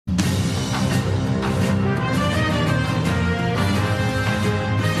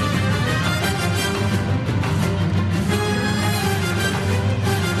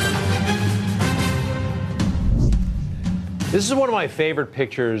This is one of my favorite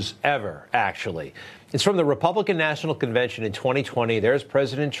pictures ever, actually. It's from the Republican National Convention in 2020. There's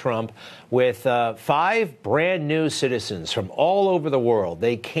President Trump with 5 brand new citizens from all over the world.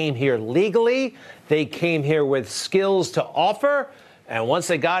 They came here legally. They came here with skills to offer. And once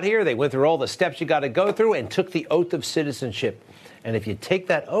they got here, they went through all the steps you got to go through and took the oath of citizenship. And if you take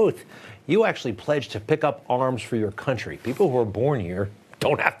that oath, you actually pledge to pick up arms for your country. People who are born here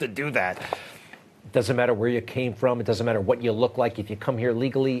don't have to do that. It doesn't matter where you came from. It doesn't matter what you look like. If you come here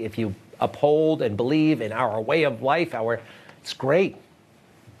legally, if you uphold and believe in our way of life, it's great.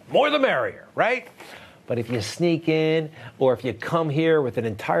 More the merrier, right? But if you sneak in, or if you come here with an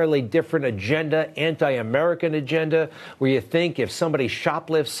entirely different agenda, anti-American agenda, where you think if somebody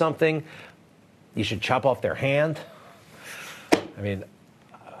shoplifts something, you should chop off their hand. I mean,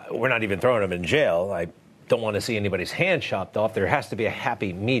 we're not even throwing them in jail. I don't want to see anybody's hand chopped off. There has to be a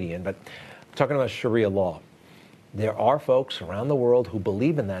happy median. But talking about Sharia law, there are folks around the world who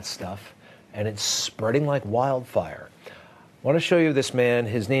believe in that stuff, and it's spreading like wildfire. I want to show you this man.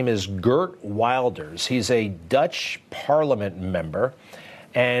 His name is Geert Wilders. He's a Dutch parliament member,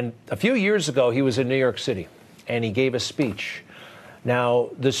 and a few years ago he was in New York City, and he gave a speech. Now,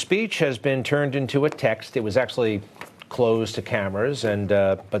 the speech has been turned into a text. It was actually closed to cameras,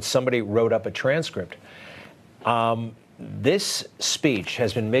 but somebody wrote up a transcript. This speech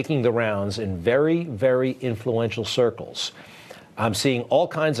has been making the rounds in very, very influential circles. I'm seeing all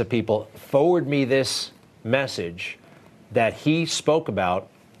kinds of people forward me this message that he spoke about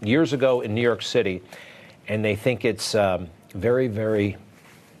years ago in New York City, and they think it's very, very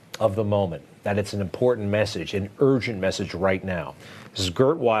of the moment, that it's an important message, an urgent message right now. This is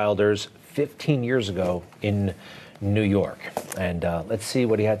Geert Wilders 15 years ago in New York. And let's see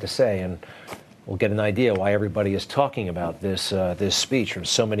what he had to say, and we'll get an idea why everybody is talking about this speech from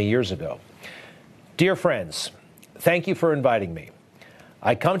so many years ago. Dear friends, thank you for inviting me.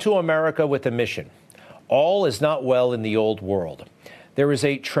 I come to America with a mission. All is not well in the old world. There is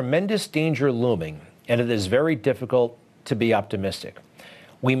a tremendous danger looming, and it is very difficult to be optimistic.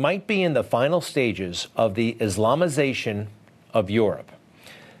 We might be in the final stages of the Islamization of Europe.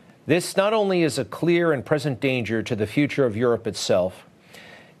 This not only is a clear and present danger to the future of Europe itself,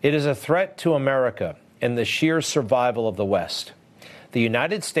 it is a threat to America and the sheer survival of the West. The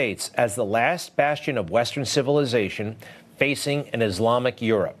United States as the last bastion of Western civilization facing an Islamic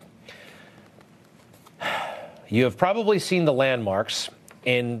Europe. You have probably seen the landmarks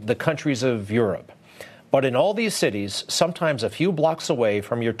in the countries of Europe. But in all these cities, sometimes a few blocks away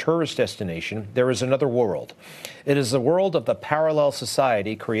from your tourist destination, there is another world. It is the world of the parallel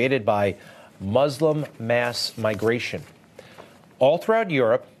society created by Muslim mass migration. All throughout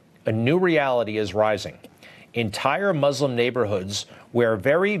Europe, a new reality is rising. Entire Muslim neighborhoods where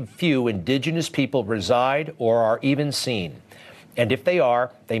very few indigenous people reside or are even seen. And if they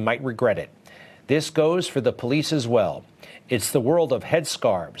are, they might regret it. This goes for the police as well. It's the world of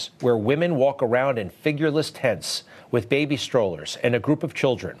headscarves, where women walk around in figureless tents with baby strollers and a group of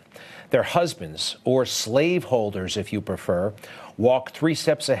children. Their husbands, or slave holders if you prefer, walk 3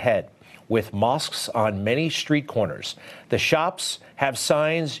 steps ahead, with mosques on many street corners. The shops have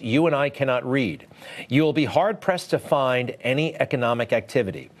signs you and I cannot read. You will be hard-pressed to find any economic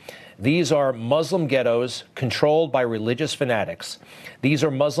activity. These are Muslim ghettos controlled by religious fanatics. These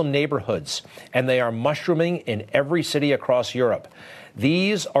are Muslim neighborhoods, and they are mushrooming in every city across Europe.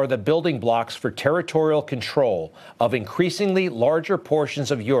 These are the building blocks for territorial control of increasingly larger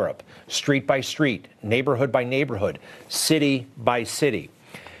portions of Europe, street by street, neighborhood by neighborhood, city by city.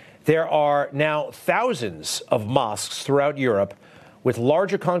 There are now thousands of mosques throughout Europe with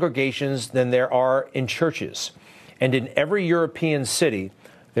larger congregations than there are in churches. And in every European city,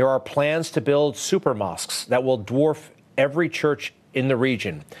 there are plans to build super mosques that will dwarf every church in the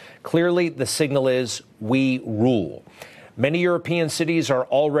region. Clearly, the signal is we rule. Many European cities are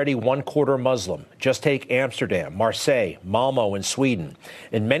already one-quarter Muslim. Just take Amsterdam, Marseille, Malmo in Sweden.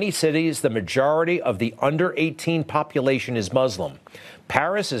 In many cities, the majority of the under-18 population is Muslim.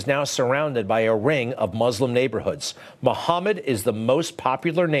 Paris is now surrounded by a ring of Muslim neighborhoods. Muhammad is the most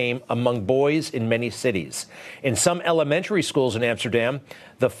popular name among boys in many cities. In some elementary schools in Amsterdam,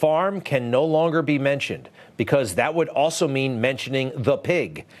 the farm can no longer be mentioned because that would also mean mentioning the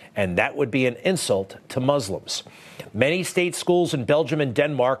pig, and that would be an insult to Muslims. Many state schools in Belgium and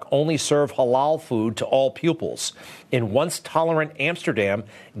Denmark only serve halal food to all pupils. In once tolerant Amsterdam,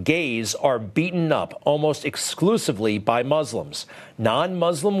 gays are beaten up almost exclusively by Muslims.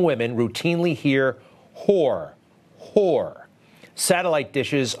 Non-Muslim women routinely hear whore, whore. Satellite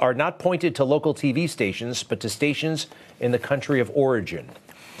dishes are not pointed to local TV stations, but to stations in the country of origin.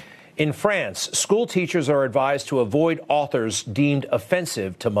 In France, school teachers are advised to avoid authors deemed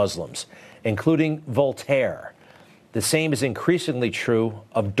offensive to Muslims, including Voltaire. The same is increasingly true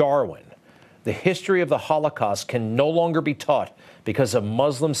of Darwin. The history of the Holocaust can no longer be taught because of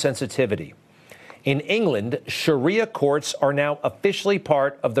Muslim sensitivity. In England, Sharia courts are now officially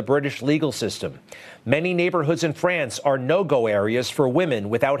part of the British legal system. Many neighborhoods in France are no-go areas for women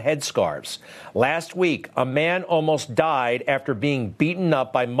without headscarves. Last week, a man almost died after being beaten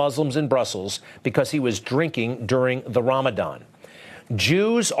up by Muslims in Brussels because he was drinking during the Ramadan.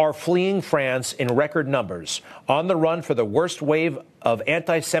 Jews are fleeing France in record numbers, on the run for the worst wave of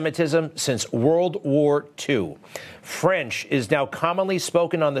anti-Semitism since World War II. French is now commonly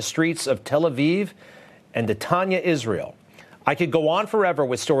spoken on the streets of Tel Aviv and Netanya, Israel. I could go on forever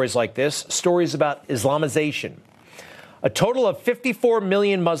with stories like this, stories about Islamization. A total of 54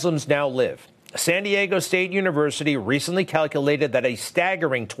 million Muslims now live. San Diego State University recently calculated that a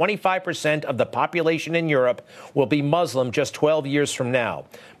staggering 25% of the population in Europe will be Muslim just 12 years from now.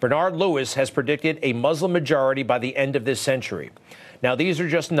 Bernard Lewis has predicted a Muslim majority by the end of this century. Now, these are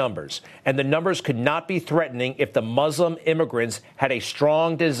just numbers, and the numbers could not be threatening if the Muslim immigrants had a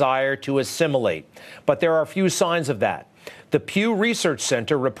strong desire to assimilate. But there are few signs of that. The Pew Research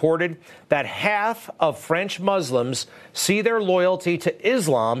Center reported that half of French Muslims see their loyalty to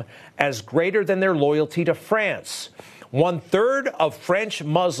Islam as greater than their loyalty to France. 1/3 of French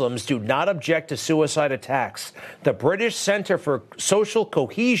Muslims do not object to suicide attacks. The British Center for Social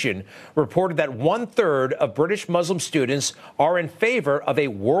Cohesion reported that 1/3 of British Muslim students are in favor of a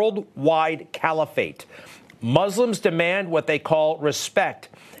worldwide caliphate. Muslims demand what they call respect,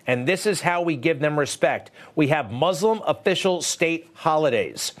 and this is how we give them respect. We have Muslim official state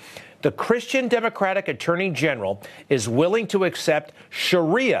holidays. The Christian Democratic Attorney General is willing to accept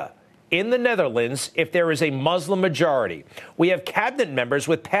Sharia in the Netherlands if there is a Muslim majority. We have cabinet members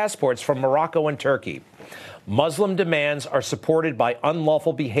with passports from Morocco and Turkey. Muslim demands are supported by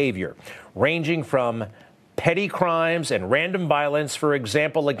unlawful behavior, ranging from petty crimes and random violence, for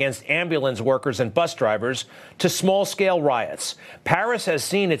example, against ambulance workers and bus drivers, to small-scale riots. Paris has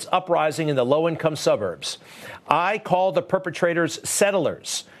seen its uprising in the low-income suburbs. I call the perpetrators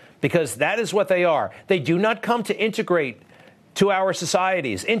settlers, because that is what they are. They do not come to integrate into our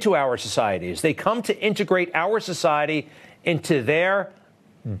societies. They come to integrate our society into their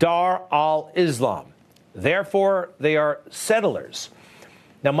Dar al-Islam. Therefore, they are settlers.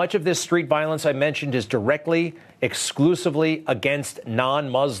 Now, much of this street violence I mentioned is directly, exclusively against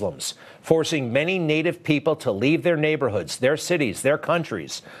non-Muslims, forcing many native people to leave their neighborhoods, their cities, their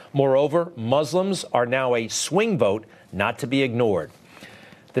countries. Moreover, Muslims are now a swing vote not to be ignored.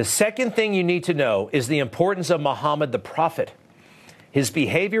 The second thing you need to know is the importance of Muhammad the Prophet. His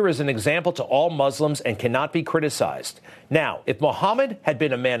behavior is an example to all Muslims and cannot be criticized. Now, if Muhammad had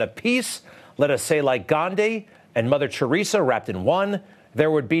been a man of peace, let us say like Gandhi and Mother Teresa wrapped in one,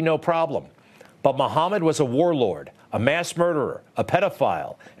 there would be no problem. But Muhammad was a warlord, a mass murderer, a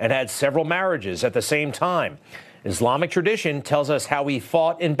pedophile, and had several marriages at the same time. Islamic tradition tells us how he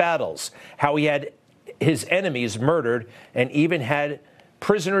fought in battles, how he had his enemies murdered, and even had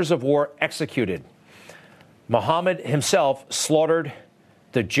prisoners of war executed. Muhammad himself slaughtered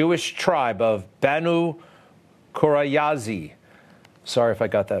the Jewish tribe of Banu Qurayza. Sorry if I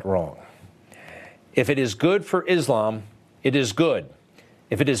got that wrong. If it is good for Islam, it is good.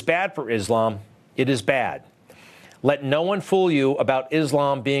 If it is bad for Islam, it is bad. Let no one fool you about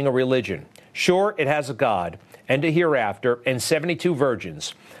Islam being a religion. Sure, it has a God and a hereafter and 72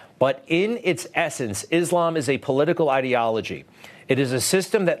 virgins. But in its essence, Islam is a political ideology. It is a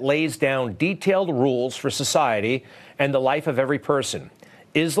system that lays down detailed rules for society and the life of every person.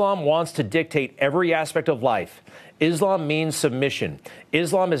 Islam wants to dictate every aspect of life. Islam means submission.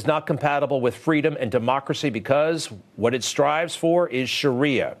 Islam is not compatible with freedom and democracy because what it strives for is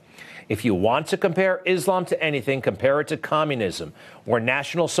Sharia. If you want to compare Islam to anything, compare it to communism or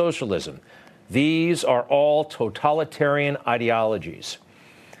National Socialism. These are all totalitarian ideologies.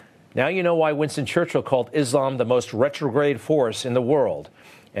 Now you know why Winston Churchill called Islam the most retrograde force in the world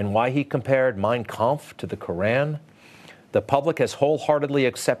and why he compared Mein Kampf to the Quran. The public has wholeheartedly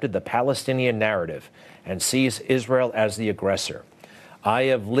accepted the Palestinian narrative and sees Israel as the aggressor. I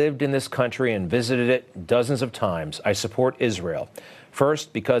have lived in this country and visited it dozens of times. I support Israel.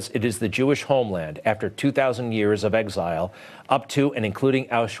 First, because it is the Jewish homeland after 2,000 years of exile, up to and including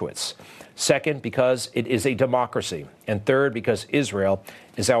Auschwitz. Second, because it is a democracy. And third, because Israel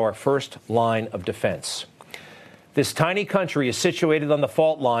is our first line of defense. This tiny country is situated on the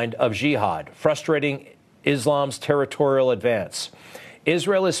fault line of jihad, frustrating Islam's territorial advance.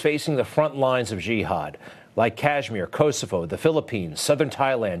 Israel is facing the front lines of jihad. like Kashmir, Kosovo, the Philippines, southern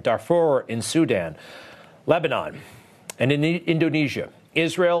Thailand, Darfur in Sudan, Lebanon, and in Indonesia.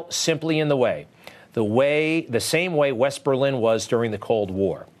 Israel simply in the way, the same way West Berlin was during the Cold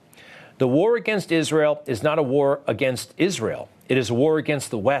War. The war against Israel is not a war against Israel. It is a war against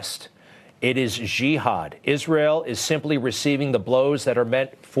the West. It is jihad. Israel is simply receiving the blows that are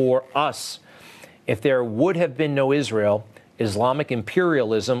meant for us. If there would have been no Israel, Islamic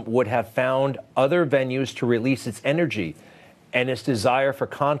imperialism would have found other venues to release its energy and its desire for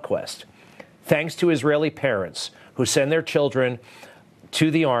conquest. Thanks to Israeli parents who send their children to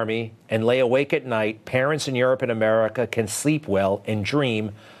the army and lay awake at night, parents in Europe and America can sleep well and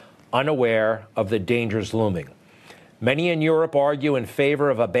dream, unaware of the dangers looming. Many in Europe argue in favor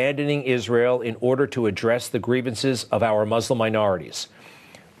of abandoning Israel in order to address the grievances of our Muslim minorities.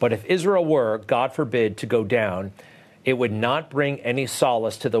 But if Israel were, God forbid, to go down, it would not bring any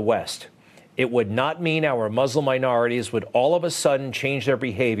solace to the West. It would not mean our Muslim minorities would all of a sudden change their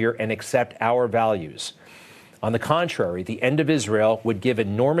behavior and accept our values. On the contrary, the end of Israel would give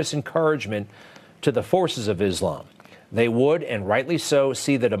enormous encouragement to the forces of Islam. They would, and rightly so,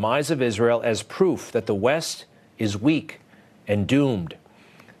 see the demise of Israel as proof that the West is weak and doomed.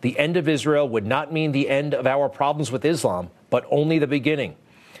 The end of Israel would not mean the end of our problems with Islam, but only the beginning.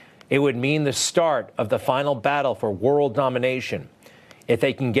 It would mean the start of the final battle for world domination. If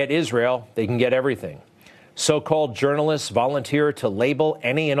they can get Israel, they can get everything. So-called journalists volunteer to label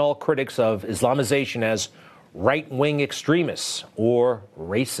any and all critics of Islamization as right-wing extremists or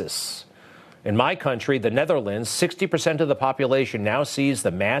racists. In my country, the Netherlands, 60% of the population now sees the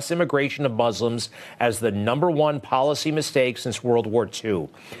mass immigration of Muslims as the #1 policy mistake since World War II.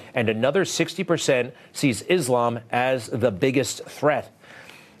 And another 60% sees Islam as the biggest threat.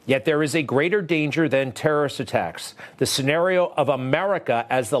 Yet there is a greater danger than terrorist attacks, the scenario of America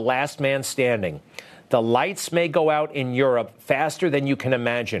as the last man standing. The lights may go out in Europe faster than you can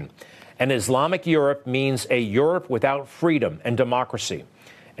imagine. An Islamic Europe means a Europe without freedom and democracy,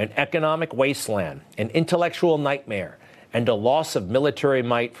 an economic wasteland, an intellectual nightmare, and a loss of military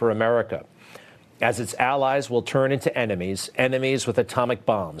might for America, as its allies will turn into enemies with atomic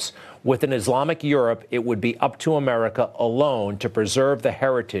bombs. With an Islamic Europe, it would be up to America alone to preserve the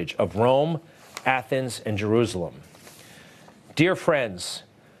heritage of Rome, Athens, and Jerusalem. Dear friends,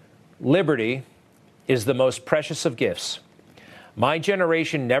 liberty is the most precious of gifts. My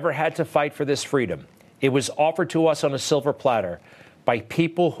generation never had to fight for this freedom. It was offered to us on a silver platter by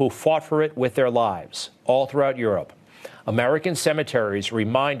people who fought for it with their lives all throughout Europe. American cemeteries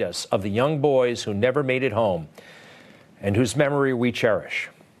remind us of the young boys who never made it home and whose memory we cherish.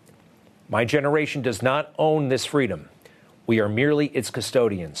 My generation does not own this freedom. We are merely its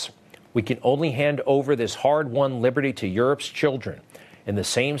custodians. We can only hand over this hard-won liberty to Europe's children in the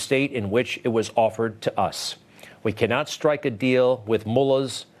same state in which it was offered to us. We cannot strike a deal with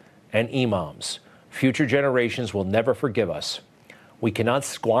mullahs and imams. Future generations will never forgive us. We cannot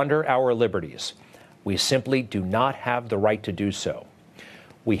squander our liberties. We simply do not have the right to do so.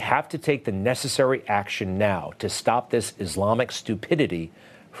 We have to take the necessary action now to stop this Islamic stupidity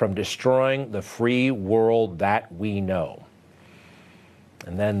from destroying the free world that we know.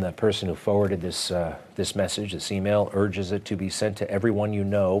 And then the person who forwarded this message, this email, urges it to be sent to everyone you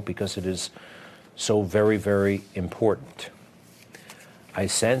know because it is so very, very important. I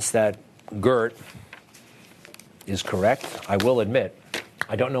sense that Gert is correct. I will admit,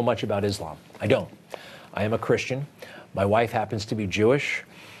 I don't know much about Islam. I don't. I am a Christian. My wife happens to be Jewish.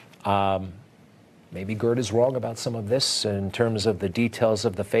 Maybe Gert is wrong about some of this in terms of the details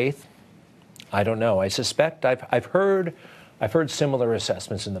of the faith. I don't know. I suspect I've heard similar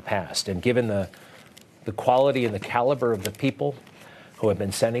assessments in the past, and given the quality and the caliber of the people who have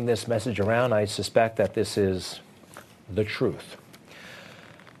been sending this message around, I suspect that this is the truth.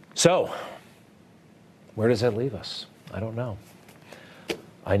 So, where does that leave us? I don't know.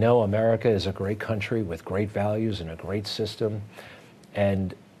 I know America is a great country with great values and a great system,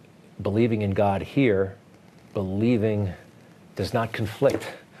 and believing in God here, believing does not conflict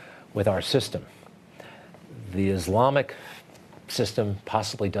with our system. The Islamic system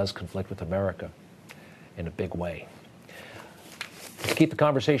possibly does conflict with America in a big way. Let's keep the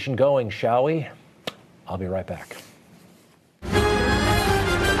conversation going, shall we? I'll be right back.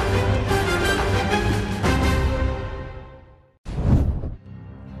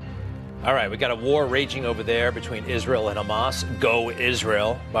 All right, we got a war raging over there between Israel and Hamas. Go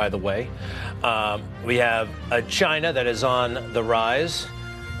Israel, by the way. We have a China that is on the rise,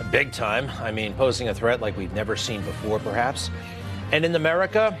 big time. I mean, posing a threat like we've never seen before, perhaps. And in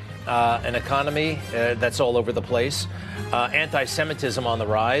America, an economy that's all over the place, anti-Semitism on the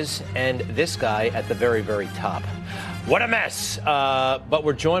rise, and this guy at the very, very top. What a mess. But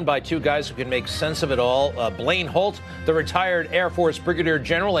we're joined by two guys who can make sense of it all. Blaine Holt, the retired Air Force Brigadier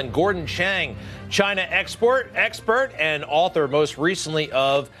General, and Gordon Chang, China expert and author most recently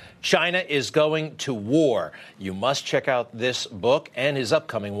of China is Going to War. You must check out this book and his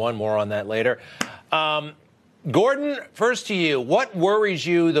upcoming one. More on that later. Gordon, first to you. What worries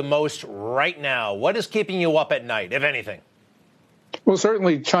you the most right now? What is keeping you up at night, if anything? Well,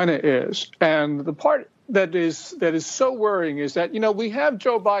 certainly China is. And the part that is so worrying is that, we have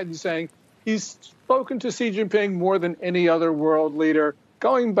Joe Biden saying he's spoken to Xi Jinping more than any other world leader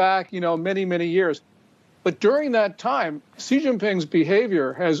going back, many, many years. But during that time, Xi Jinping's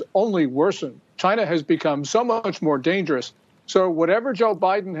behavior has only worsened. China has become so much more dangerous. So whatever Joe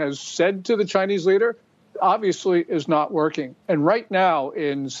Biden has said to the Chinese leader obviously is not working. And right now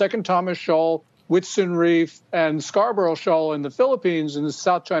in Second Thomas Shoal, Whitsun Reef, and Scarborough Shoal in the Philippines in the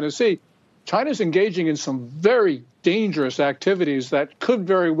South China Sea, China's engaging in some very dangerous activities that could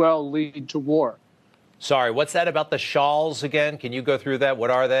very well lead to war. Sorry, what's that about the shoals again? Can you go through that? What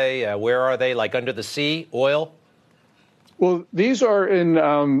are they? Where are they? Like under the sea, oil? Well, these are in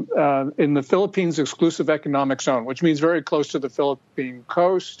the Philippines exclusive economic zone, which means very close to the Philippine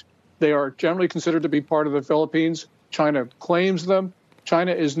coast. They are generally considered to be part of the Philippines. China claims them.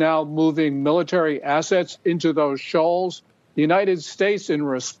 China is now moving military assets into those shoals. The United States, in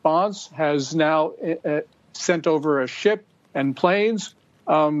response, has now sent over a ship and planes.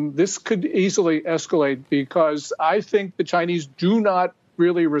 This could easily escalate because I think the Chinese do not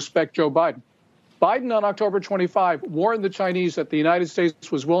really respect Joe Biden. Biden on October 25 warned the Chinese that the United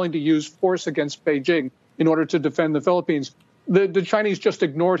States was willing to use force against Beijing in order to defend the Philippines. The Chinese just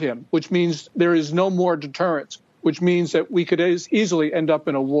ignored him, which means there is no more deterrence, which means that we could easily end up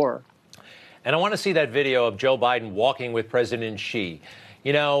in a war. And I want to see that video of Joe Biden walking with President Xi.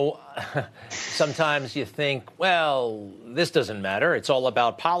 Sometimes you think, well, this doesn't matter. It's all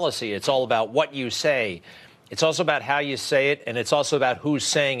about policy. It's all about what you say. It's also about how you say it, and it's also about who's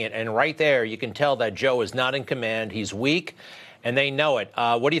saying it. And right there, you can tell that Joe is not in command. He's weak, and they know it.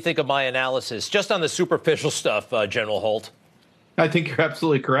 What do you think of my analysis? Just on the superficial stuff, General Holt. I think you're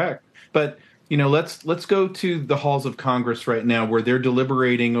absolutely correct. But let's go to the halls of Congress right now, where they're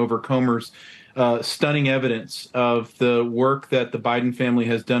deliberating over Comer's stunning evidence of the work that the Biden family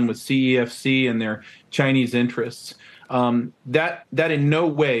has done with CEFC and their Chinese interests. That in no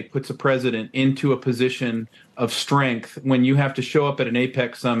way puts a president into a position of strength when you have to show up at an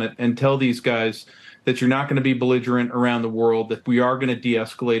APEC summit and tell these guys that you're not going to be belligerent around the world, that we are going to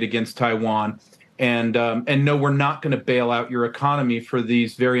de-escalate against Taiwan. And no, we're not going to bail out your economy for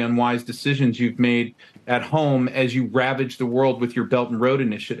these very unwise decisions you've made at home as you ravage the world with your Belt and Road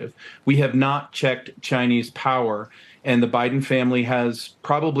Initiative. We have not checked Chinese power, and the Biden family has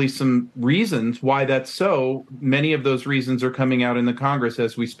probably some reasons why that's so. Many of those reasons are coming out in the Congress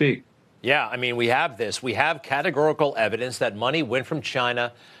as we speak. Yeah, I mean, we have this. We have categorical evidence that money went from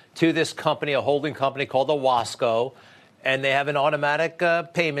China to this company, a holding company called the Wasco. And they have an automatic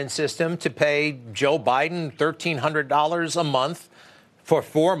payment system to pay Joe Biden $1,300 a month for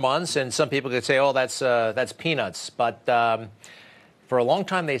 4 months. And some people could say, oh, that's peanuts. But for a long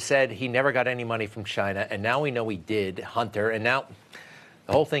time, they said he never got any money from China. And now we know he did, Hunter. And now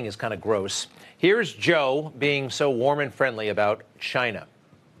the whole thing is kind of gross. Here's Joe being so warm and friendly about China.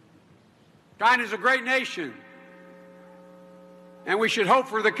 China's a great nation, and we should hope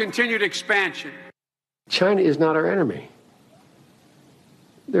for the continued expansion. China is not our enemy.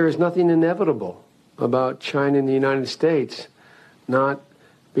 There is nothing inevitable about China and the United States not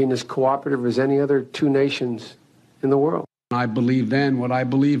being as cooperative as any other two nations in the world. I believe then what I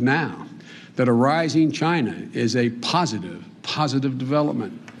believe now, that a rising China is a positive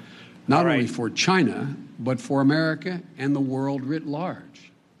development, not only for China, but for America and the world writ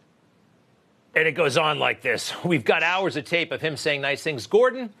large. And it goes on like this. We've got hours of tape of him saying nice things.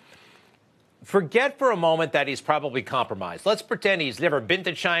 Gordon, forget for a moment that he's probably compromised. Let's pretend he's never been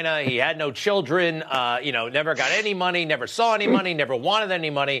to China. He had no children, never got any money, never saw any money, never wanted any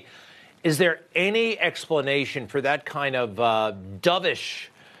money. Is there any explanation for that kind of dovish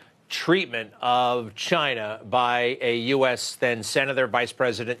treatment of China by a U.S. then senator, vice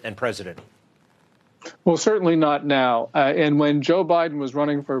president, and president? Well, certainly not now. And when Joe Biden was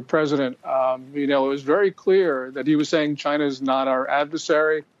running for president, it was very clear that he was saying China is not our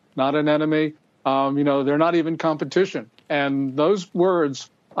adversary, not an enemy. They're not even competition. And those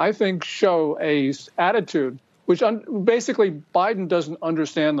words, I think, show a attitude which basically Biden doesn't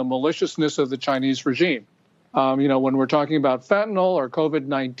understand the maliciousness of the Chinese regime. When we're talking about fentanyl or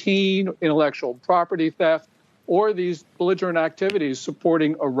COVID-19, intellectual property theft, or these belligerent activities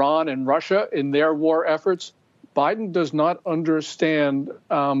supporting Iran and Russia in their war efforts, Biden does not understand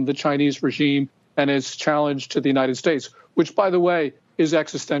the Chinese regime and its challenge to the United States, which, by the way, is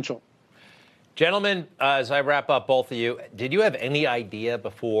existential. Gentlemen, as I wrap up, both of you, did you have any idea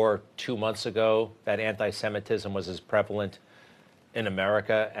before 2 months ago that anti-Semitism was as prevalent in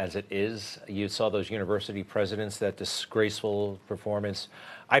America as it is? You saw those university presidents, that disgraceful performance.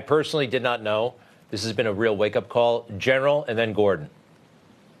 I personally did not know. This has been a real wake-up call. General, and then Gordon.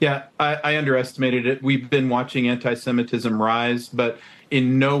 Yeah, I underestimated it. We've been watching anti-Semitism rise, but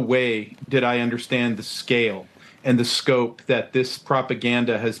in no way did I understand the scale and the scope that this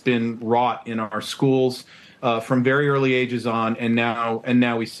propaganda has been wrought in our schools from very early ages on, and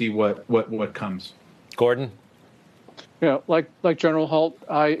now we see what comes. Gordon? Yeah, like General Holt,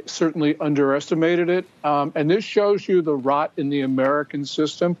 I certainly underestimated it. And this shows you the rot in the American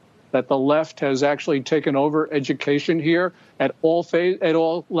system, that the left has actually taken over education here at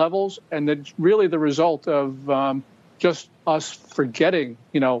all levels, and that's really the result of just us forgetting,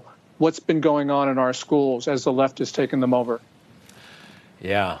 what's been going on in our schools as the left has taken them over.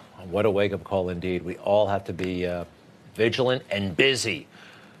 Yeah, what a wake-up call indeed. We all have to be vigilant and busy.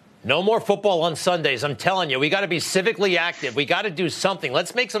 No more football on Sundays. I'm telling you, we got to be civically active. We got to do something.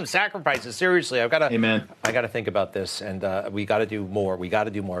 Let's make some sacrifices. Seriously, Amen. I got to think about this, and we got to do more. We got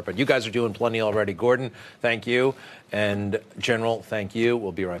to do more. But you guys are doing plenty already. Gordon, thank you, and General, thank you.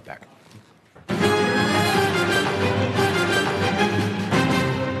 We'll be right back.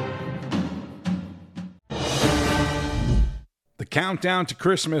 The countdown to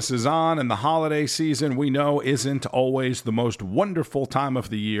Christmas is on, and the holiday season, we know, isn't always the most wonderful time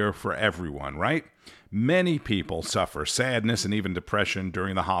of the year for everyone, right? Many people suffer sadness and even depression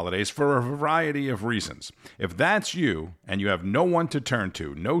during the holidays for a variety of reasons. If that's you, and you have no one to turn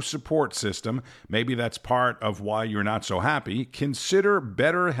to, no support system, maybe that's part of why you're not so happy, consider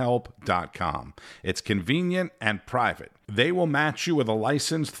BetterHelp.com. It's convenient and private. They will match you with a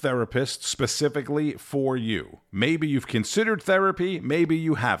licensed therapist specifically for you. Maybe you've considered therapy, maybe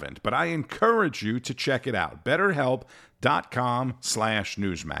you haven't, but I encourage you to check it out.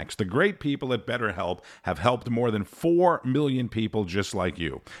 BetterHelp.com/Newsmax. The great people at BetterHelp have helped more than 4 million people just like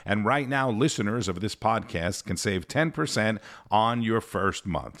you. And right now, listeners of this podcast can save 10% on your first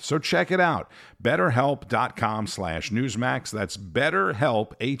month. So check it out. BetterHelp.com/Newsmax. That's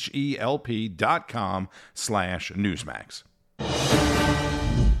BetterHelp, HELP.com/Newsmax.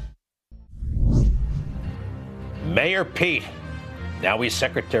 Mayor Pete. Now he's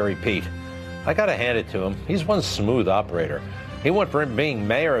Secretary Pete. I got to hand it to him. He's one smooth operator. He went from being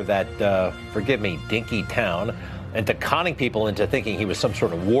mayor of that, forgive me, dinky town, and to conning people into thinking he was some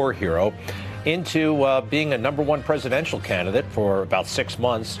sort of war hero, into being a #1 presidential candidate for about 6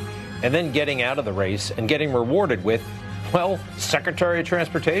 months, and then getting out of the race and getting rewarded with, well, Secretary of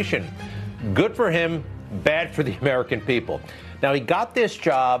Transportation. Good for him, bad for the American people. Now, he got this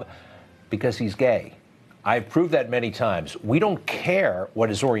job because he's gay. I've proved that many times. We don't care what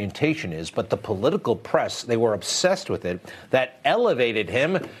his orientation is, but the political press, they were obsessed with it. That elevated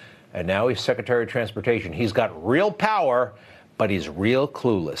him, and now he's Secretary of Transportation. He's got real power, but he's real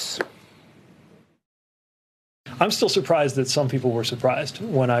clueless. I'm still surprised that some people were surprised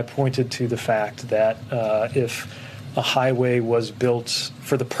when I pointed to the fact that if a highway was built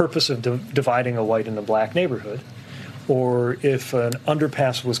for the purpose of dividing a white and a black neighborhood, or if an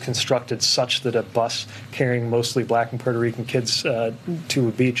underpass was constructed such that a bus carrying mostly black and Puerto Rican kids to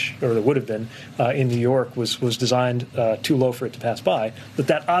a beach, or there would have been, in New York was designed too low for it to pass by,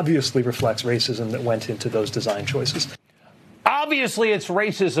 that obviously reflects racism that went into those design choices. Obviously, it's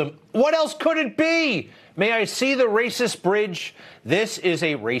racism. What else could it be? May I see the racist bridge? This is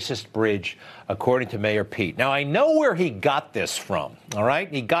a racist bridge, according to Mayor Pete. Now, I know where he got this from, all right?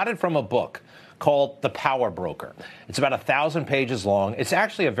 He got it from a book called The Power Broker. It's about 1,000 pages long. It's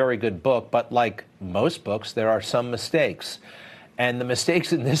actually a very good book, but like most books, there are some mistakes. And the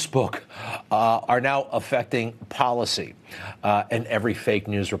mistakes in this book are now affecting policy. And every fake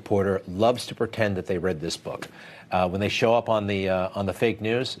news reporter loves to pretend that they read this book. When they show up on the fake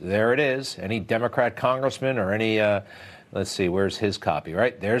news, there it is. Any Democrat congressman or any, let's see, where's his copy,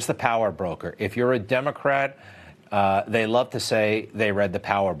 right? There's The Power Broker. If you're a Democrat, they love to say they read The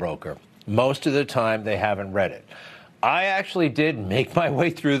Power Broker. Most of the time, they haven't read it. I actually did make my way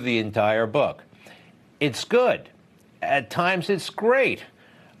through the entire book. It's good. At times, it's great,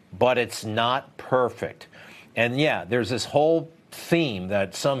 but it's not perfect. And yeah, there's this whole theme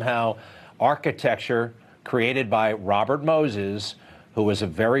that somehow architecture created by Robert Moses who was a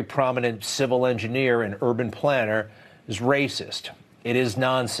very prominent civil engineer and urban planner, is racist. It is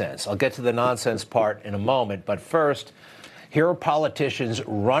nonsense. I'll get to the nonsense part in a moment, but first, here are politicians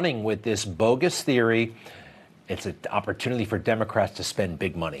running with this bogus theory. It's an opportunity for Democrats to spend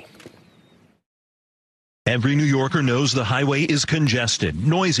big money. Every New Yorker knows the highway is congested,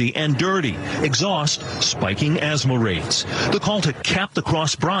 noisy, and dirty. Exhaust spiking asthma rates. The call to cap the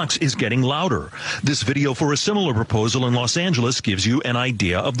Cross Bronx is getting louder. This video for a similar proposal in Los Angeles gives you an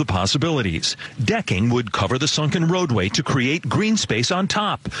idea of the possibilities. Decking would cover the sunken roadway to create green space on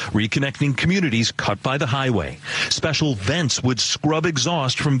top, reconnecting communities cut by the highway. Special vents would scrub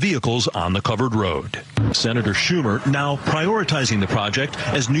exhaust from vehicles on the covered road. Senator Schumer now prioritizing the project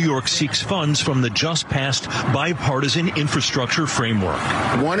as New York seeks funds from the just passed bipartisan infrastructure framework.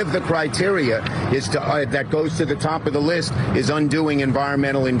 One of the criteria is that goes to the top of the list is undoing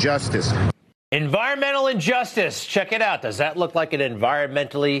environmental injustice. Environmental injustice. Check it out. Does that look like an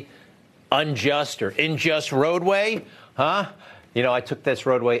environmentally unjust or unjust roadway? Huh? You know, I took this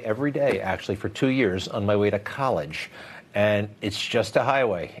roadway every day, actually, for 2 years on my way to college. And it's just a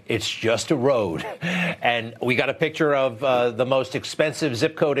highway. It's just a road. And we got a picture of the most expensive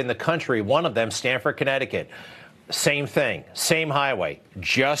zip code in the country, one of them, Stamford, Connecticut. Same thing, same highway,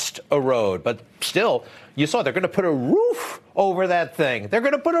 just a road. But still, you saw they're going to put a roof over that thing. They're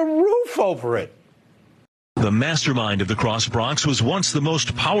going to put a roof over it. The mastermind of the Cross Bronx was once the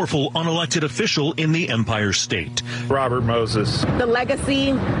most powerful unelected official in the Empire State. Robert Moses. The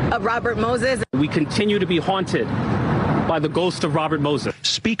legacy of Robert Moses. We continue to be haunted by the ghost of Robert Moses.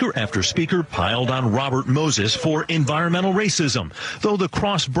 Speaker after speaker piled on Robert Moses for environmental racism, though the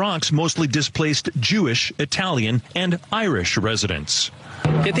Cross Bronx mostly displaced Jewish, Italian, and Irish residents.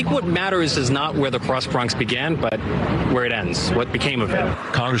 I think what matters is not where the Cross Bronx began, but where it ends, what became of it.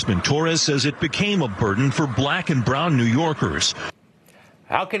 Congressman Torres says it became a burden for black and brown New Yorkers.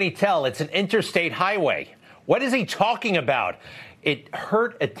 How can he tell? It's an interstate highway. What is he talking about? It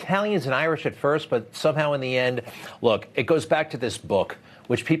hurt Italians and Irish at first, but somehow in the end, look, it goes back to this book,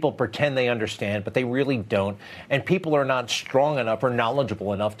 which people pretend they understand, but they really don't. And people are not strong enough or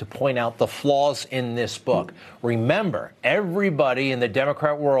knowledgeable enough to point out the flaws in this book. Remember, everybody in the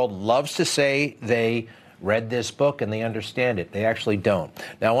Democrat world loves to say they read this book and they understand it. They actually don't.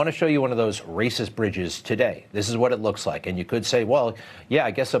 Now, I want to show you one of those racist bridges today. This is what it looks like. And you could say, well, yeah, I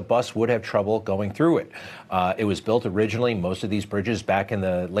guess a bus would have trouble going through it. It was built originally, most of these bridges, back in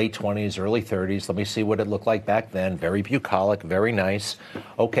the late 20s, early 30s. Let me see what it looked like back then. Very bucolic, very nice.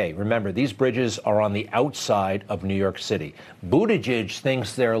 Okay, remember, these bridges are on the outside of New York City. Buttigieg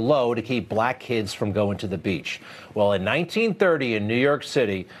thinks they're low to keep black kids from going to the beach. Well, in 1930 in New York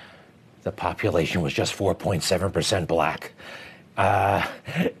City, the population was just 4.7% black.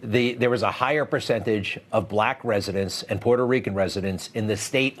 There was a higher percentage of black residents and Puerto Rican residents in the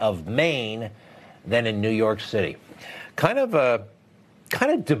state of Maine than in New York City. Kind of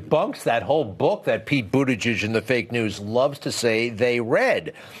debunks that whole book that Pete Buttigieg and the fake news loves to say they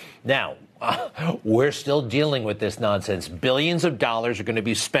read. Now, we're still dealing with this nonsense. Billions of dollars are going to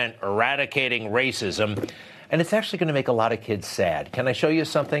be spent eradicating racism. And it's actually going to make a lot of kids sad. Can I show you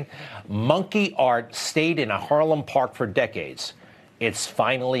something? Monkey art stayed in a Harlem park for decades. It's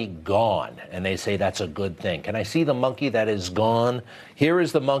finally gone, and they say that's a good thing. Can I see the monkey that is gone? Here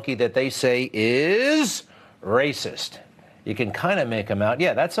is the monkey that they say is racist. You can kind of make him out.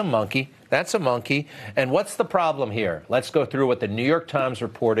 Yeah, that's a monkey. That's a monkey. And what's the problem here? Let's go through what the New York Times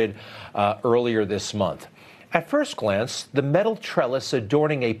reported earlier this month. At first glance, the metal trellis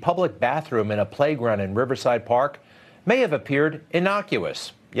adorning a public bathroom in a playground in Riverside Park may have appeared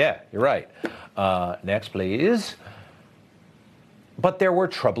innocuous. Yeah, you're right. Next, please. But there were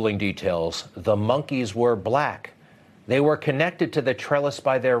troubling details. The monkeys were black. They were connected to the trellis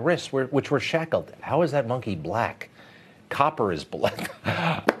by their wrists, which were shackled. How is that monkey black? Copper is black.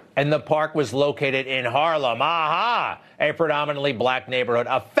 And the park was located in Harlem. Aha! A predominantly black neighborhood.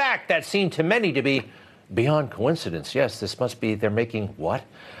 A fact that seemed to many to be beyond coincidence. Yes, this must be, they're making what?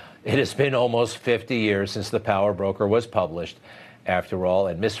 It has been almost 50 years since The Power Broker was published, after all,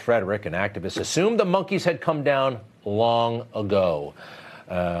 and Miss Frederick, an activist, assumed the monkeys had come down long ago.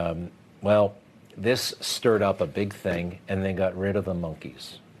 Well, this stirred up a big thing, and they got rid of the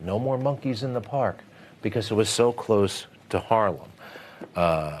monkeys. No more monkeys in the park because it was so close to Harlem.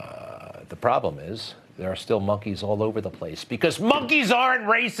 The problem is there are still monkeys all over the place because monkeys aren't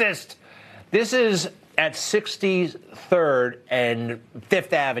racist. This is at 63rd and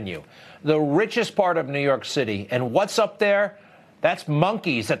 5th Avenue, the richest part of New York City. And what's up there? That's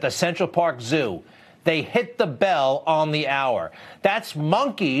monkeys at the Central Park Zoo. They hit the bell on the hour. That's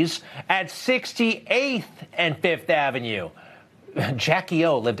monkeys at 68th and 5th Avenue. Jackie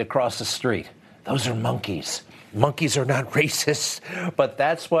O lived across the street. Those are monkeys. Monkeys are not racist, but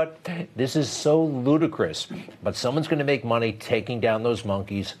this is so ludicrous. But someone's going to make money taking down those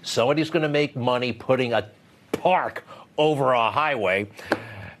monkeys. Somebody's going to make money putting a park over a highway,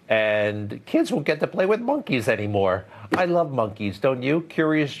 and kids won't get to play with monkeys anymore. I love monkeys, don't you?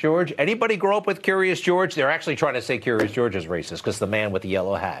 Curious George? Anybody grow up with Curious George? They're actually trying to say Curious George is racist because the man with the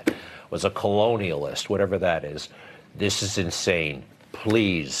yellow hat was a colonialist, whatever that is. This is insane.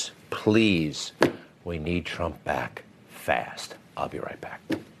 Please, please, we need Trump back fast. I'll be right back.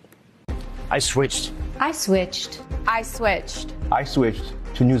 I switched. I switched. I switched. I switched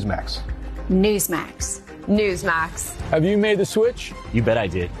to Newsmax. Newsmax. Newsmax. Have you made the switch? You bet I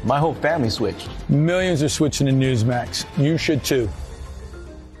did. My whole family switched. Millions are switching to Newsmax. You should too.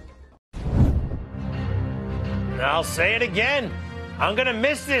 I'll say it again. I'm going to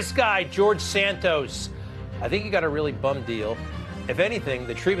miss this guy, George Santos. I think he got a really bum deal. If anything,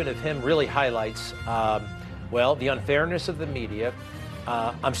 the treatment of him really highlights, the unfairness of the media.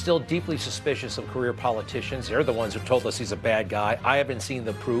 I'm still deeply suspicious of career politicians. They're the ones who told us he's a bad guy. I haven't seen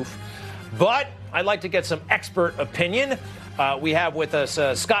the proof. But I'd like to get some expert opinion. We have with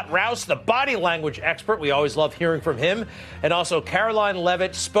us Scott Rouse, the body language expert. We always love hearing from him. And also Karoline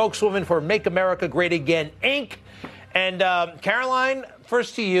Leavitt, spokeswoman for Make America Great Again, Inc. And Karoline,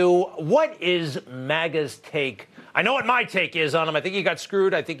 first to you, what is MAGA's take? I know what my take is on him. I think he got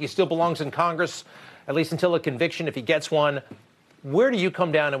screwed. I think he still belongs in Congress, at least until a conviction, if he gets one. Where do you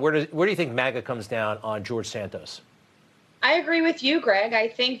come down, and where do you think MAGA comes down on George Santos? I agree with you, Greg. I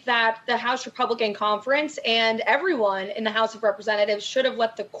think that the House Republican Conference and everyone in the House of Representatives should have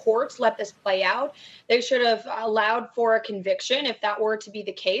let the courts let this play out. They should have allowed for a conviction if that were to be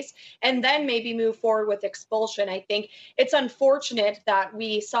the case, and then maybe move forward with expulsion. I think it's unfortunate that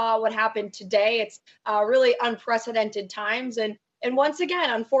we saw what happened today. It's really unprecedented times. And once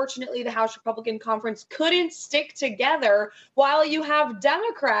again, unfortunately, the House Republican Conference couldn't stick together while you have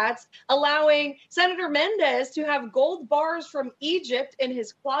Democrats allowing Senator Mendez to have gold bars from Egypt in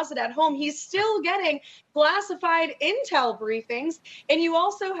his closet at home. He's still getting classified intel briefings. And you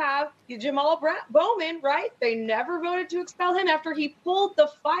also have Jamal Bowman, right? They never voted to expel him after he pulled the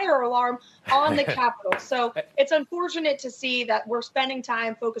fire alarm on the Capitol. So it's unfortunate to see that we're spending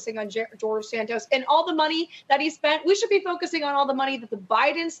time focusing on George Santos and all the money that he spent. We should be focusing on all the money that the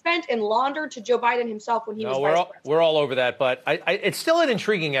Biden spent and laundered to Joe Biden himself when he was vice president. We're all over that, but it's still an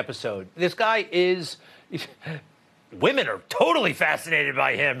intriguing episode. This guy is... Women are totally fascinated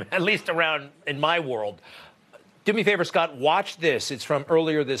by him, at least around in my world. Do me a favor, Scott, watch this. It's from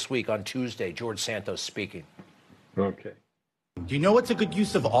earlier this week on Tuesday, George Santos speaking. Okay. Do you know what's a good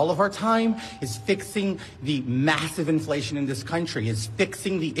use of all of our time? Is fixing the massive inflation in this country, is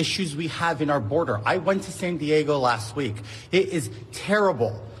fixing the issues we have in our border. I went to San Diego last week. It is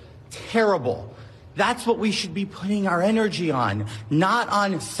terrible, terrible. That's what we should be putting our energy on, not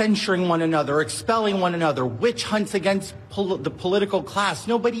on censuring one another, expelling one another, witch hunts against the political class.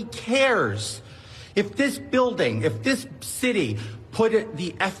 Nobody cares. If this building, if this city put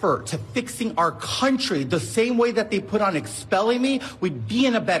the effort to fixing our country the same way that they put on expelling me, we'd be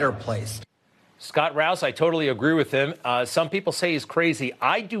in a better place. Scott Rouse, I totally agree with him. Some people say he's crazy.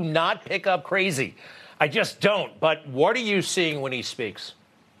 I do not pick up crazy. I just don't. But what are you seeing when he speaks?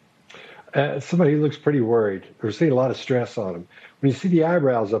 Somebody who looks pretty worried. We're seeing a lot of stress on him. When you see the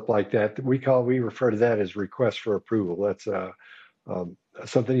eyebrows up like that, we refer to that as request for approval. That's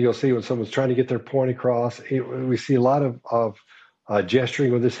something you'll see when someone's trying to get their point across. We see a lot of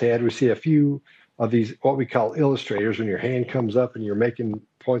gesturing with his head. We see a few of these, what we call illustrators, when your hand comes up and you're making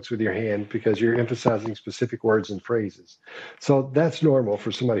points with your hand because you're emphasizing specific words and phrases. So that's normal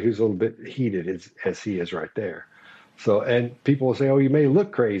for somebody who's a little bit heated as he is right there. So, and people will say, oh, you may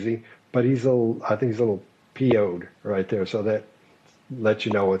look crazy, but I think he's a little PO'd right there. So that lets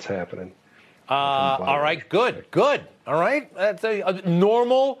you know what's happening. All right, good. All right. That's a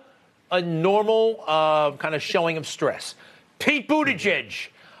normal kind of showing of stress. Pete Buttigieg.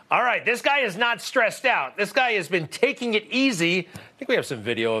 All right, this guy is not stressed out. This guy has been taking it easy. I think we have some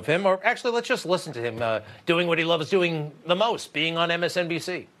video of him. Or actually, let's just listen to him doing what he loves doing the most, being on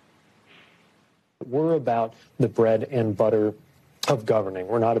MSNBC. We're about the bread and butter of governing.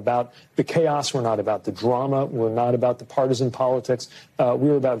 We're not about the chaos. We're not about the drama. We're not about the partisan politics.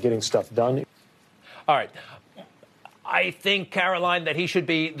 We're about getting stuff done. All right. I think, Karoline, that he should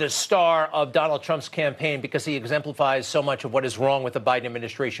be the star of Donald Trump's campaign because he exemplifies so much of what is wrong with the Biden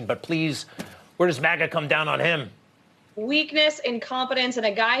administration. But please, where does MAGA come down on him? weakness, incompetence, and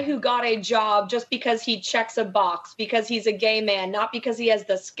a guy who got a job just because he checks a box, because he's a gay man, not because he has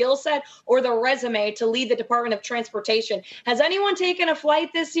the skill set or the resume to lead the Department of Transportation. Has anyone taken a flight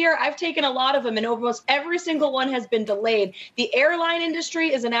this year? I've taken a lot of them, and almost every single one has been delayed. The airline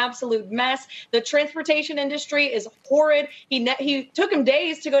industry is an absolute mess. The transportation industry is horrid. He took him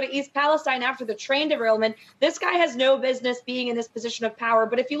days to go to East Palestine after the train derailment. This guy has no business being in this position of power.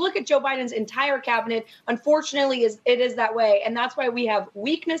 But if you look at Joe Biden's entire cabinet, unfortunately, it is that way. And that's why we have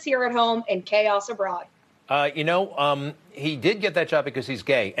weakness here at home and chaos abroad. He did get that job because he's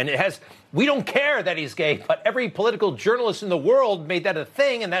gay. And we don't care that he's gay, but every political journalist in the world made that a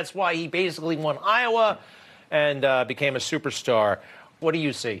thing. And that's why he basically won Iowa and became a superstar. What do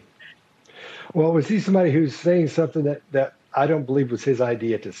you see? Well, we see somebody who's saying something that I don't believe was his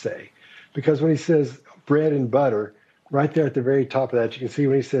idea to say. Because when he says bread and butter, right there at the very top of that, you can see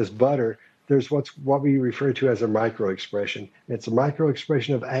when he says butter, there's what we refer to as a micro expression. It's a micro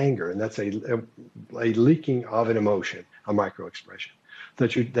expression of anger, and that's a leaking of an emotion, a micro expression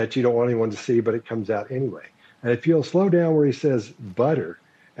that you don't want anyone to see, but it comes out anyway. And if you'll slow down where he says butter,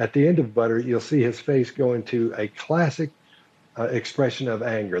 at the end of butter, you'll see his face go into a classic expression of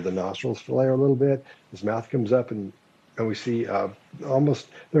anger. The nostrils flare a little bit, his mouth comes up, and we see almost,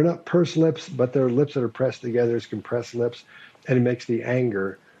 they're not pursed lips, but they're lips that are pressed together as compressed lips, and it makes the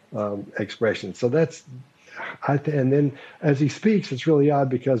anger expression. So that's, and then as he speaks, it's really odd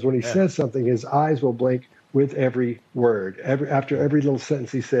because when he says something, his eyes will blink with every word. After every little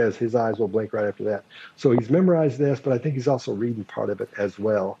sentence he says, his eyes will blink right after that. So he's memorized this, but I think he's also reading part of it as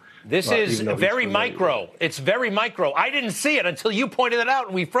well. This is very micro. It's very micro. I didn't see it until you pointed it out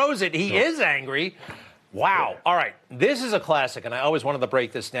and we froze it. He is angry. Wow. Yeah. All right. This is a classic, and I always wanted to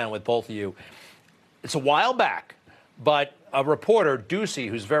break this down with both of you. It's a while back, but a reporter, Ducey,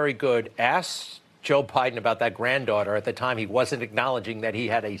 who's very good, asked Joe Biden about that granddaughter. At the time, he wasn't acknowledging that he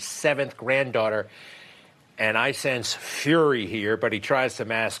had a 7th granddaughter. And I sense fury here, but he tries to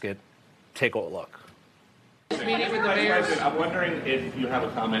mask it. Take a look. I'm wondering if you have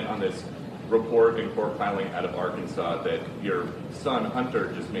a comment on this report and court filing out of Arkansas that your son,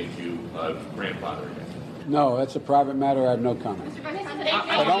 Hunter, just made you a grandfather again. No, that's a private matter. I have no comment. But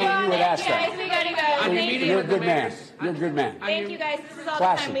only you would ask that. You're a good man. You're a good man. Thank you, guys. This is all the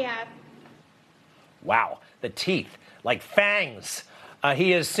time we have. Wow. The teeth, like fangs.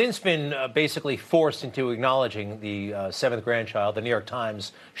 He has since been basically forced into acknowledging the 7th grandchild. The New York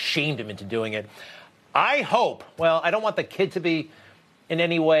Times shamed him into doing it. I hope, well, I don't want the kid to be in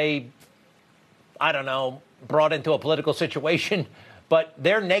any way, I don't know, brought into a political situation, but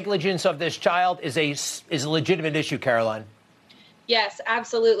their negligence of this child is a legitimate issue, Caroline. Yes,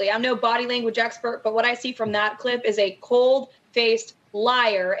 absolutely. I'm no body language expert, but what I see from that clip is a cold-faced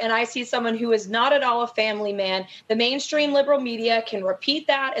liar, and I see someone who is not at all a family man. The mainstream liberal media can repeat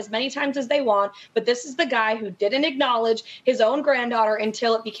that as many times as they want, but this is the guy who didn't acknowledge his own granddaughter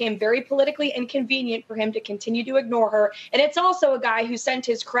until it became very politically inconvenient for him to continue to ignore her. And it's also a guy who sent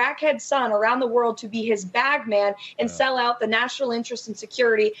his crackhead son around the world to be his bag man and sell out the national interest and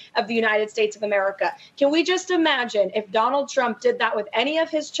security of the United States of America. Can we just imagine if Donald Trump did that with any of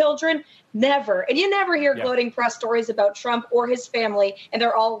his children? Never. And you never hear gloating press stories about Trump or his family. And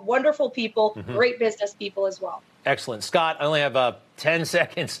they're all wonderful people, great business people as well. Excellent. Scott, I only have 10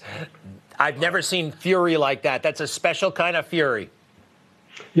 seconds. I've never seen fury like that. That's a special kind of fury.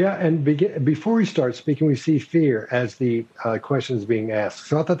 Yeah, and before we start speaking, we see fear as the question is being asked.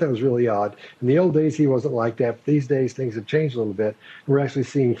 So I thought that was really odd. In the old days, he wasn't like that. But these days, things have changed a little bit. We're actually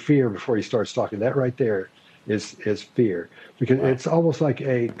seeing fear before he starts talking. That right there is fear, because it's almost like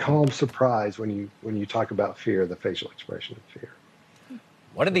a calm surprise when you talk about fear, the facial expression of fear.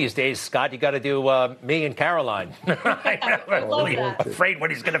 One of these days, Scott, you got to do me and Caroline. I'm really afraid what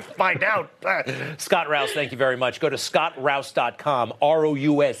he's going to find out. Scott Rouse, thank you very much. Go to scottrouse.com,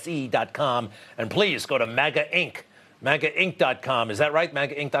 ROUSE.com, and please go to MAGA Inc., MAGAinc.com. Is that right,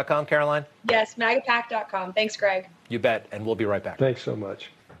 MAGAinc.com, Caroline? Yes, MAGAPAC.com. Thanks, Greg. You bet, and we'll be right back. Thanks so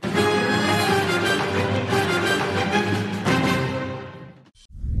much.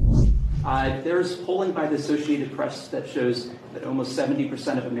 There's polling by the Associated Press that shows that almost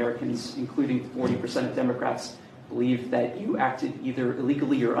 70% of Americans, including 40% of Democrats, believe that you acted either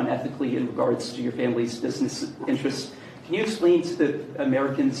illegally or unethically in regards to your family's business interests. Can you explain to the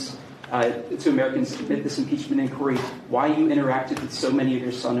Americans, amid this impeachment inquiry, why you interacted with so many of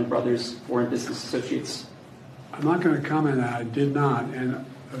your son and brother's foreign business associates? I'm not going to comment on that. I did not, and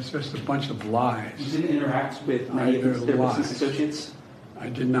it was just a bunch of lies. You didn't interact with many of their business associates? I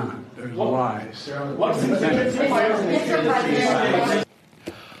did not. There's lies.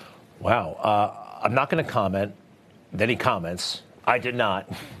 Wow. I'm not going to comment. Then he comments, I did not.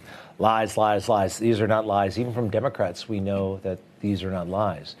 Lies, lies, lies. These are not lies. Even from Democrats, we know that these are not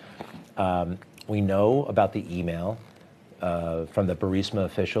lies. We know about the email from the Burisma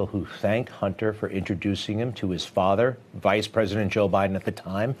official who thanked Hunter for introducing him to his father, Vice President Joe Biden at the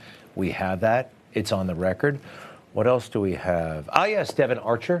time. We have that. It's on the record. What else do we have? Yes, Devin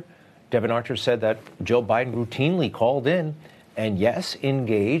Archer. Devin Archer said that Joe Biden routinely called in and, yes,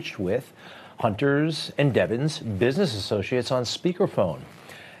 engaged with Hunter's and Devin's business associates on speakerphone.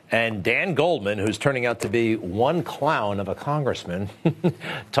 And Dan Goldman, who's turning out to be one clown of a congressman,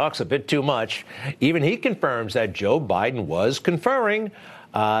 talks a bit too much. Even he confirms that Joe Biden was conferring,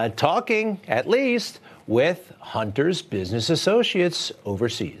 talking at least, with Hunter's business associates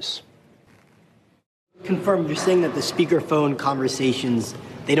overseas. Confirm, you're saying that the speakerphone conversations,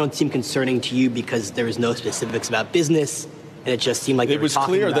 they don't seem concerning to you because there was no specifics about business, and it just seemed like it was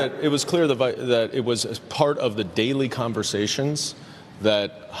clear that it was part of the daily conversations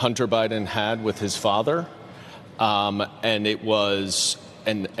that Hunter Biden had with his father, and it was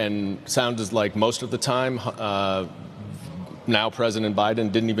and sounded like most of the time now President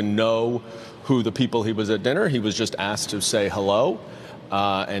Biden didn't even know who the people he was at dinner. He was just asked to say hello.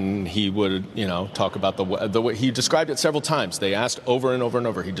 And he would, talk about the way he described it several times. They asked over and over and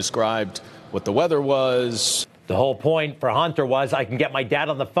over. He described what the weather was. The whole point for Hunter was, I can get my dad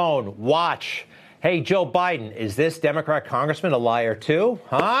on the phone. Watch. Hey, Joe Biden, is this Democrat congressman a liar too?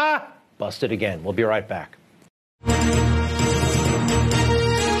 Huh? Busted again. We'll be right back.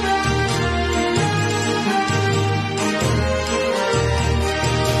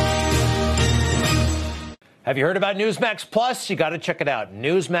 Have you heard about Newsmax Plus? You got to check it out.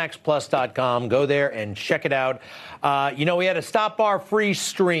 Newsmaxplus.com. Go there and check it out. We had to stop our free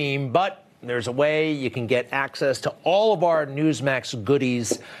stream, but there's a way you can get access to all of our Newsmax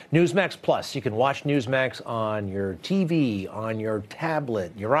goodies. Newsmax Plus. You can watch Newsmax on your TV, on your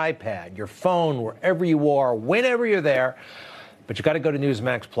tablet, your iPad, your phone, wherever you are, whenever you're there. But you got to go to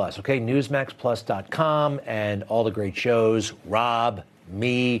Newsmax Plus, okay? Newsmaxplus.com and all the great shows. Rob,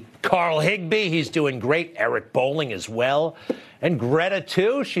 me, Carl Higbee, he's doing great. Eric Bolling as well. And Greta,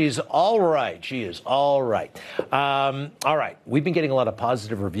 too. She's all right. She is all right. All right. We've been getting a lot of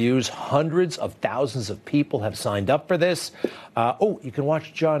positive reviews. Hundreds of thousands of people have signed up for this. You can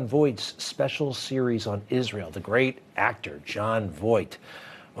watch Jon Voight's special series on Israel. The great actor, Jon Voight.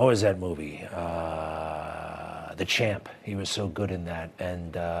 What was that movie? The Champ. He was so good in that.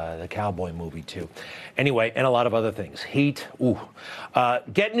 And the Cowboy movie, too. Anyway, and a lot of other things. Heat.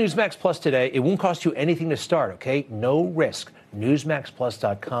 Get Newsmax Plus today. It won't cost you anything to start, okay? No risk.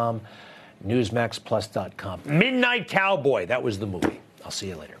 Newsmaxplus.com. Newsmaxplus.com. Midnight Cowboy. That was the movie. I'll see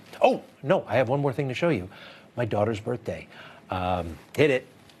you later. Oh, no, I have one more thing to show you. My daughter's birthday. Hit it.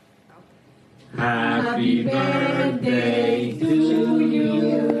 Happy birthday to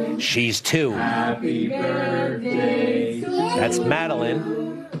you. She's 2. Happy birthday to you. That's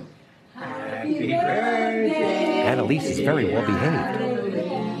Madeline. Happy birthday. Annalise is very well behaved.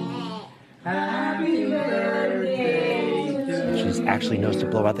 Happy birthday to you. She actually knows to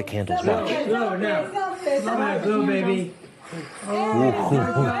blow out the candles. Watch. Blow now. Blow, baby.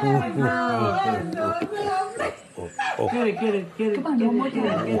 Get it. Come on, one more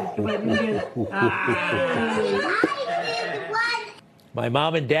time. My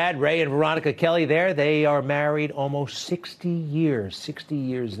mom and dad, Ray and Veronica Kelly, they are married almost 60 years. 60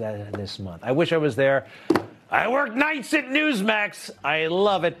 years this month. I wish I was there. I work nights at Newsmax. I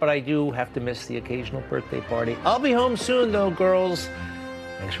love it, but I do have to miss the occasional birthday party. I'll be home soon, though, girls.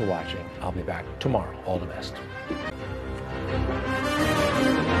 Thanks for watching. I'll be back tomorrow. All the best.